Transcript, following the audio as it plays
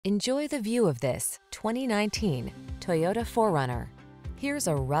Enjoy the view of this 2019 Toyota 4Runner. Here's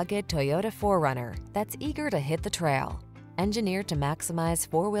a rugged Toyota 4Runner that's eager to hit the trail. Engineered to maximize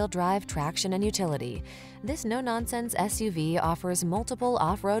four-wheel drive traction and utility, this no-nonsense SUV offers multiple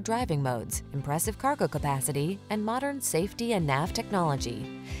off-road driving modes, impressive cargo capacity, and modern safety and nav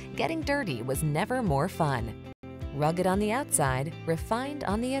technology. Getting dirty was never more fun. Rugged on the outside, refined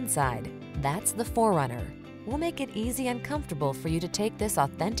on the inside. That's the 4Runner. We'll make it easy and comfortable for you to take this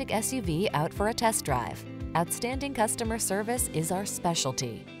authentic SUV out for a test drive. Outstanding customer service is our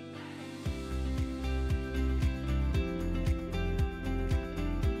specialty.